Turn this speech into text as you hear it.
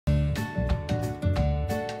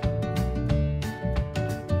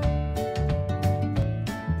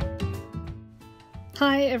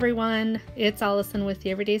Hi everyone, it's Allison with the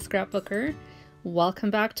Everyday Scrapbooker. Welcome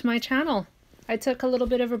back to my channel. I took a little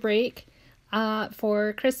bit of a break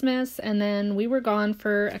for Christmas, and then we were gone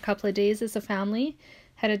for a couple of days as a family.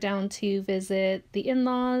 Headed down to visit the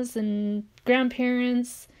in-laws and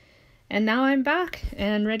grandparents, and now I'm back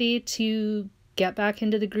and ready to get back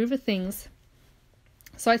into the groove of things.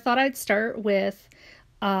 So I thought I'd start with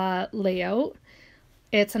layout.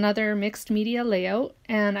 It's another mixed media layout,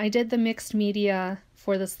 and I did the mixed media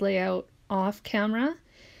for this layout off camera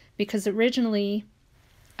because originally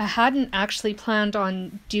I hadn't actually planned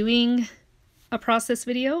on doing a process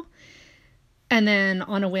video, and then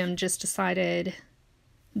on a whim just decided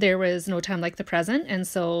there was no time like the present, and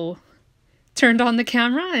so turned on the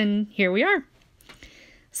camera and here we are.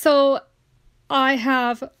 So I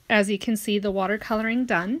have, as you can see, the watercoloring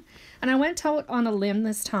done, and I went out on a limb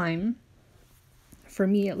this time. For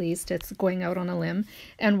me at least, it's going out on a limb,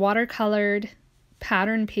 and watercolored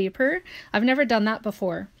pattern paper. I've never done that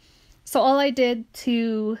before. So all I did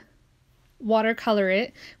to watercolor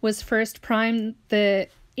it was first prime the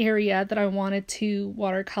area that I wanted to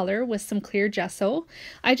watercolor with some clear gesso.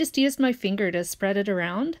 I just used my finger to spread it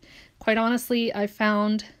around. Quite honestly, I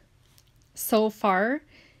found so far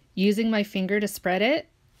using my finger to spread it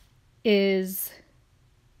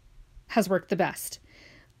has worked the best.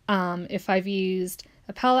 If I've used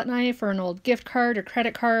a palette knife or an old gift card or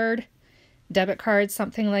credit card, debit card,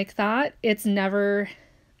 something like that, it's never,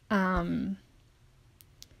 I've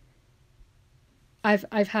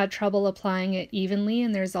had trouble applying it evenly,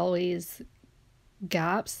 and there's always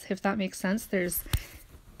gaps, if that makes sense. There's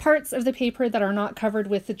parts of the paper that are not covered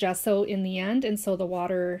with the gesso in the end, and so the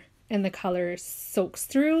water and the color soaks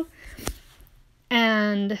through,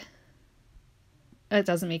 and it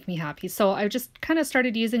doesn't make me happy. So I just kind of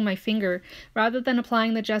started using my finger rather than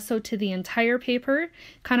applying the gesso to the entire paper,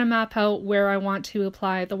 kind of map out where I want to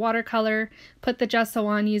apply the watercolor, put the gesso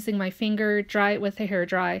on using my finger, dry it with a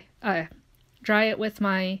dry it with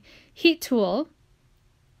my heat tool,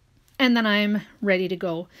 and then I'm ready to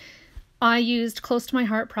go. I used Close to My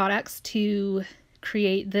Heart products to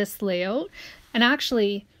create this layout, and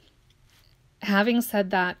actually, having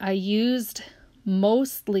said that, I used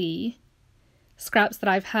mostly scraps that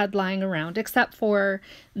I've had lying around, except for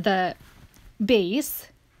the base.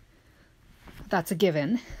 That's a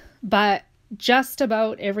given. But just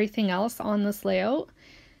about everything else on this layout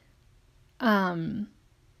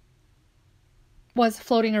was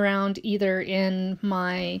floating around either in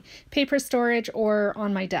my paper storage or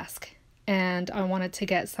on my desk, and I wanted to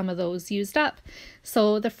get some of those used up.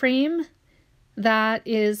 So the frame that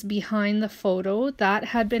is behind the photo, that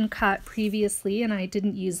had been cut previously and I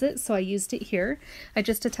didn't use it, so I used it here. I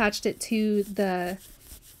just attached it to the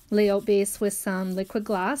layout base with some liquid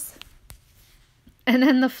glass. And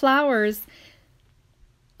then the flowers,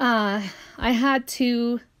 I had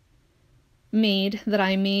two made that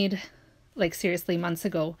I made like seriously months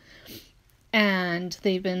ago, and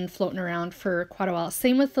they've been floating around for quite a while.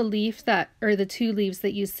 Same with the leaf the two leaves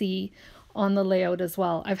that you see on the layout as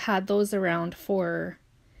well. I've had those around for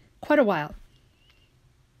quite a while.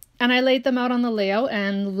 And I laid them out on the layout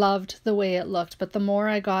and loved the way it looked. But the more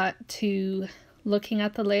I got to looking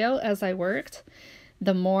at the layout as I worked,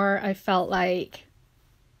 the more I felt like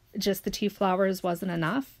just the two flowers wasn't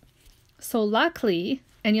enough. So luckily,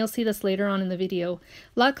 and you'll see this later on in the video,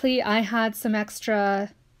 luckily I had some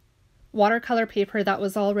extra watercolor paper that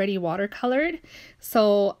was already watercolored,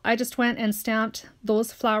 so I just went and stamped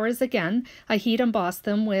those flowers again. I heat embossed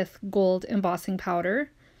them with gold embossing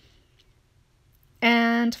powder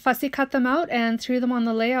and fussy cut them out and threw them on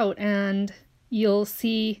the layout, and you'll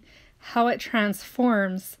see how it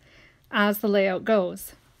transforms as the layout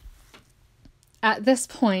goes. At this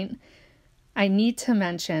point, I need to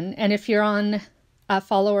mention, and if you're on a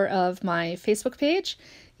follower of my Facebook page,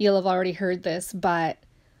 you'll have already heard this, but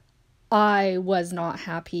I was not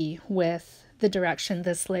happy with the direction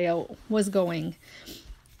this layout was going.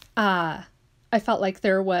 I felt like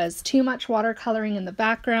there was too much watercoloring in the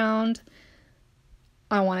background.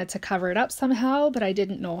 I wanted to cover it up somehow, but I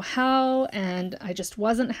didn't know how, and I just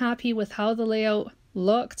wasn't happy with how the layout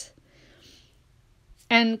looked.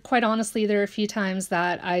 And quite honestly, there are a few times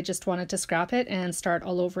that I just wanted to scrap it and start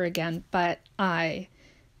all over again, but I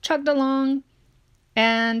chugged along,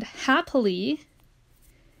 and happily,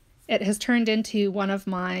 it has turned into one of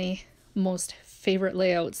my most favorite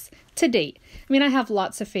layouts to date. I mean, I have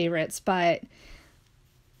lots of favorites, but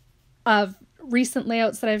of recent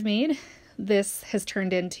layouts that I've made, this has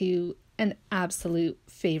turned into an absolute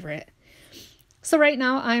favorite. So right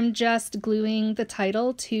now I'm just gluing the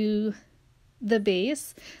title to the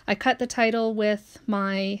base. I cut the title with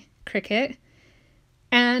my Cricut.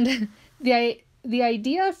 And the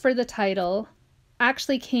idea for the title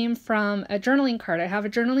actually came from a journaling card. I have a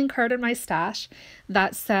journaling card in my stash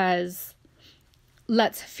that says,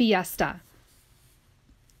 "Let's Fiesta."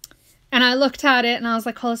 And I looked at it and I was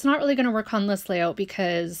like, well, it's not really going to work on this layout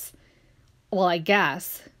because, well, I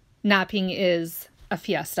guess napping is a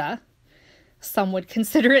fiesta. Some would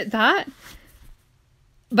consider it that.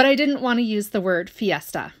 But I didn't want to use the word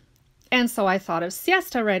fiesta. And so I thought of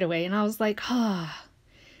siesta right away. And I was like,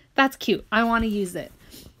 that's cute. I want to use it.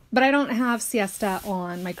 But I don't have siesta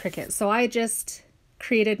on my Cricut. So I just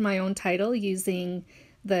created my own title using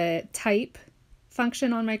the type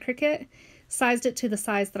function on my Cricut, sized it to the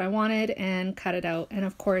size that I wanted, and cut it out. And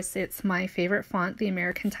of course, it's my favorite font, the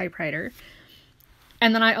American typewriter.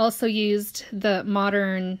 And then I also used the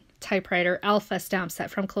modern typewriter Alpha stamp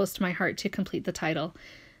set from Close to My Heart to complete the title.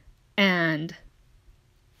 And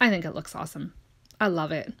I think it looks awesome. I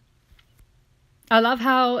love it. I love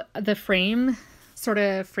how the frame sort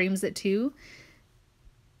of frames it too.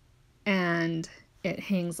 And it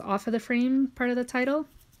hangs off of the frame part of the title.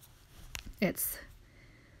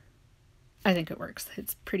 I think it works.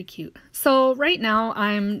 It's pretty cute. So right now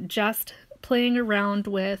I'm just playing around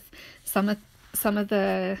with some of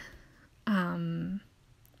the,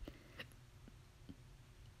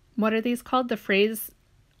 what are these called? The phrase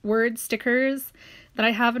word stickers that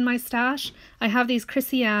I have in my stash. I have these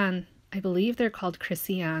Chrissy Ann, I believe they're called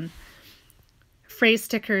Chrissy Ann, phrase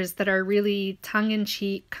stickers that are really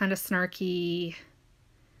tongue-in-cheek, kind of snarky.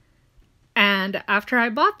 And after I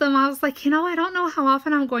bought them, I was like, I don't know how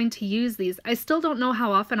often I'm going to use these. I still don't know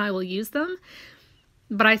how often I will use them,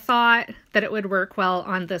 but I thought that it would work well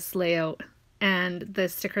on this layout. And the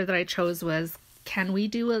sticker that I chose was, can we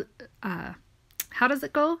do how does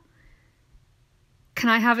it go? Can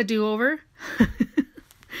I have a do-over?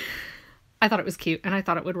 I thought it was cute and I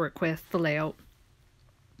thought it would work with the layout.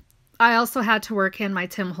 I also had to work in my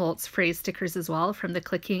Tim Holtz phrase stickers as well from the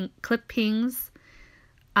Clippings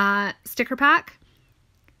sticker pack.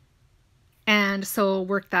 And so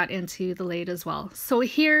work that into the layout as well. So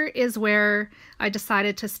here is where I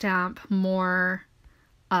decided to stamp more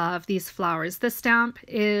of these flowers. This stamp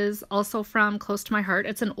is also from Close to My Heart.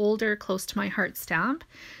 It's an older Close to My Heart stamp,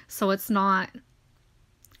 so it's not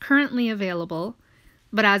currently available.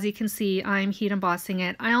 But as you can see, I'm heat embossing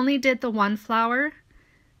it. I only did the one flower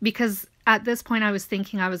because at this point I was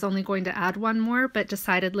thinking I was only going to add one more, but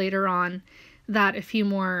decided later on that a few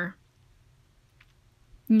more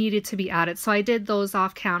needed to be added. So I did those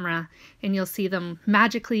off camera and you'll see them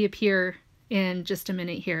magically appear in just a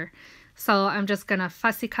minute here. So I'm just gonna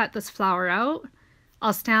fussy cut this flower out.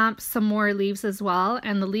 I'll stamp some more leaves as well,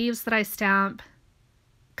 and the leaves that I stamp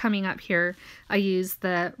coming up here, I use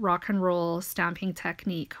the rock and roll stamping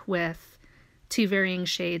technique with 2 varying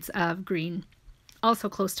shades of green, also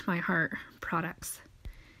Close to My Heart products.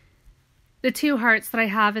 The 2 hearts that I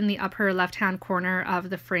have in the upper left-hand corner of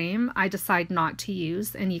the frame, I decide not to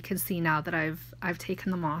use, and you can see now that I've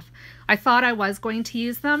taken them off. I thought I was going to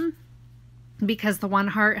use them because the one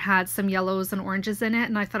heart had some yellows and oranges in it,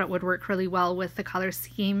 and I thought it would work really well with the color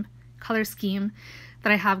scheme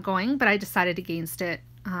that I have going, but I decided against it.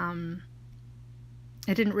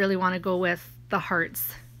 I didn't really want to go with the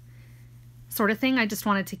hearts sort of thing. I just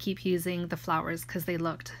wanted to keep using the flowers because they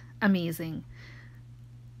looked amazing.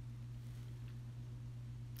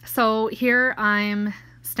 So here I'm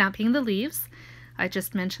stamping the leaves. I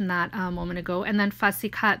just mentioned that a moment ago, and then fussy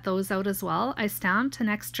cut those out as well. I stamped an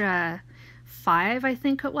extra 5, I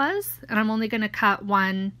think it was, and I'm only going to cut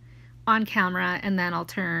 1 on camera, and then I'll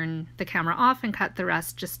turn the camera off and cut the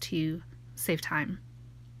rest just to save time.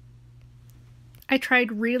 I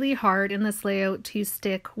tried really hard in this layout to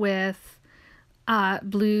stick with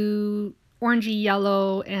blue, orangey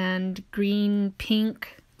yellow, and green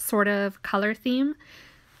pink sort of color theme.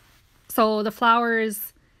 So the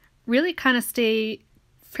flowers really kind of stay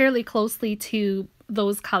fairly closely to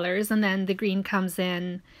those colors, and then the green comes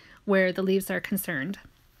in where the leaves are concerned.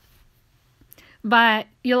 But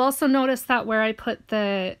you'll also notice that where I put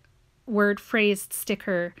the word phrased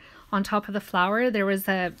sticker on top of the flower, there was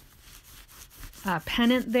a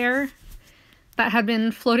pennant there that had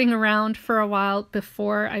been floating around for a while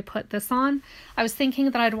before I put this on. I was thinking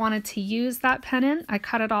that I'd wanted to use that pennant. I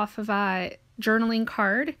cut it off of a journaling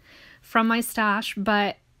card from my stash,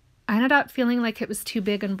 but I ended up feeling like it was too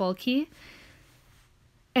big and bulky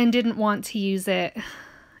and didn't want to use it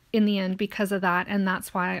in the end because of that, and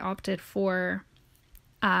that's why I opted for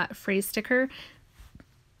a phrase sticker.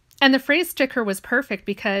 And the phrase sticker was perfect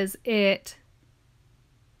because it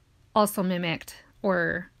also mimicked,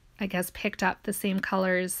 or I guess picked up, the same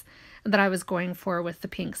colors that I was going for with the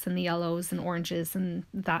pinks and the yellows and oranges and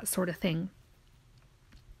that sort of thing.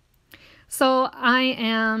 So I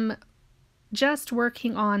am just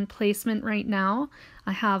working on placement right now.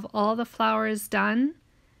 I have all the flowers done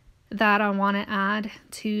that I want to add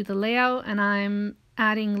to the layout, and I'm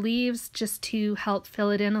adding leaves just to help fill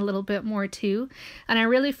it in a little bit more too. And I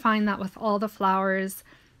really find that with all the flowers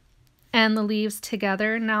and the leaves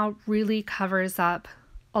together now really covers up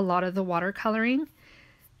a lot of the watercoloring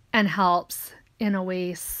and helps in a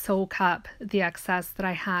way soak up the excess that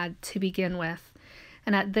I had to begin with.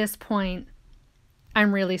 And at this point,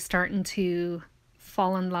 I'm really starting to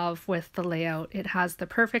fall in love with the layout. It has the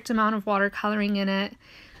perfect amount of watercoloring in it,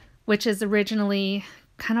 which is originally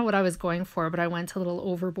kind of what I was going for, but I went a little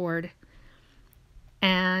overboard.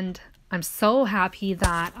 And I'm so happy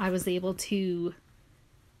that I was able to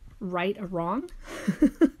right a wrong,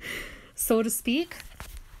 so to speak.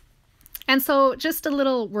 And so just a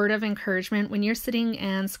little word of encouragement when you're sitting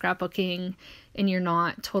and scrapbooking and you're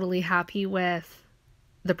not totally happy with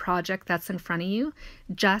the project that's in front of you,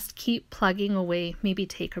 just keep plugging away. Maybe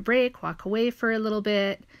take a break, walk away for a little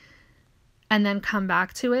bit, and then come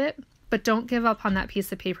back to it. But don't give up on that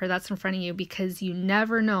piece of paper that's in front of you, because you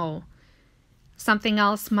never know. Something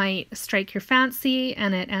else might strike your fancy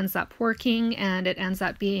and it ends up working and it ends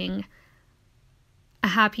up being a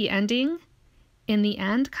happy ending in the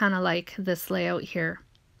end, kind of like this layout here.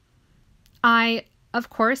 I, of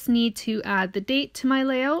course, need to add the date to my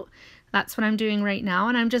layout. That's what I'm doing right now,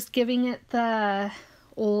 and I'm just giving it the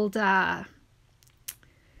old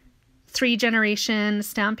 3-generation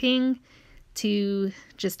stamping to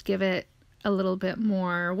just give it a little bit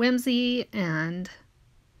more whimsy and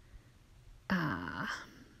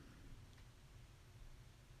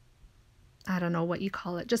I don't know what you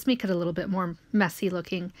call it, just make it a little bit more messy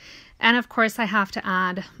looking. And of course I have to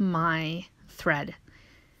add my thread.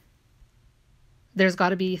 There's got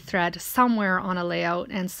to be thread somewhere on a layout,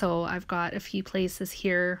 and so I've got a few places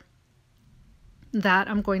here that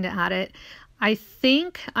I'm going to add it. I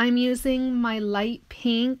think I'm using my light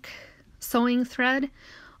pink sewing thread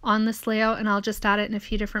on this layout, and I'll just add it in a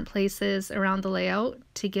few different places around the layout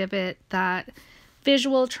to give it that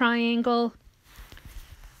visual triangle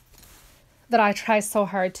that I try so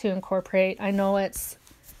hard to incorporate. I know it's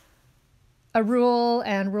a rule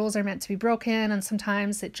and rules are meant to be broken, and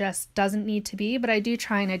sometimes it just doesn't need to be, but I do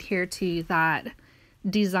try and adhere to that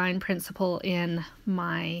design principle in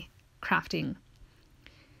my crafting.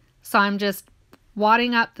 So I'm just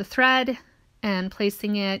wadding up the thread and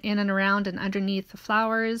placing it in and around and underneath the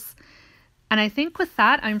flowers. And I think with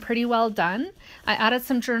that, I'm pretty well done. I added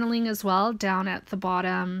some journaling as well down at the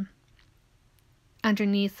bottom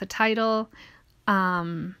underneath the title.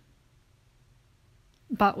 But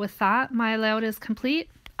with that, my layout is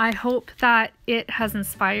complete. I hope that it has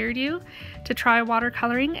inspired you to try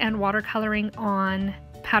watercoloring and watercoloring on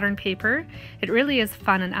pattern paper. It really is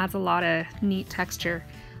fun and adds a lot of neat texture.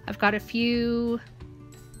 I've got a few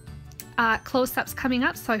close-ups coming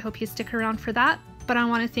up, so I hope you stick around for that. But I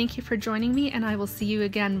want to thank you for joining me, and I will see you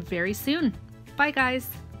again very soon. Bye guys.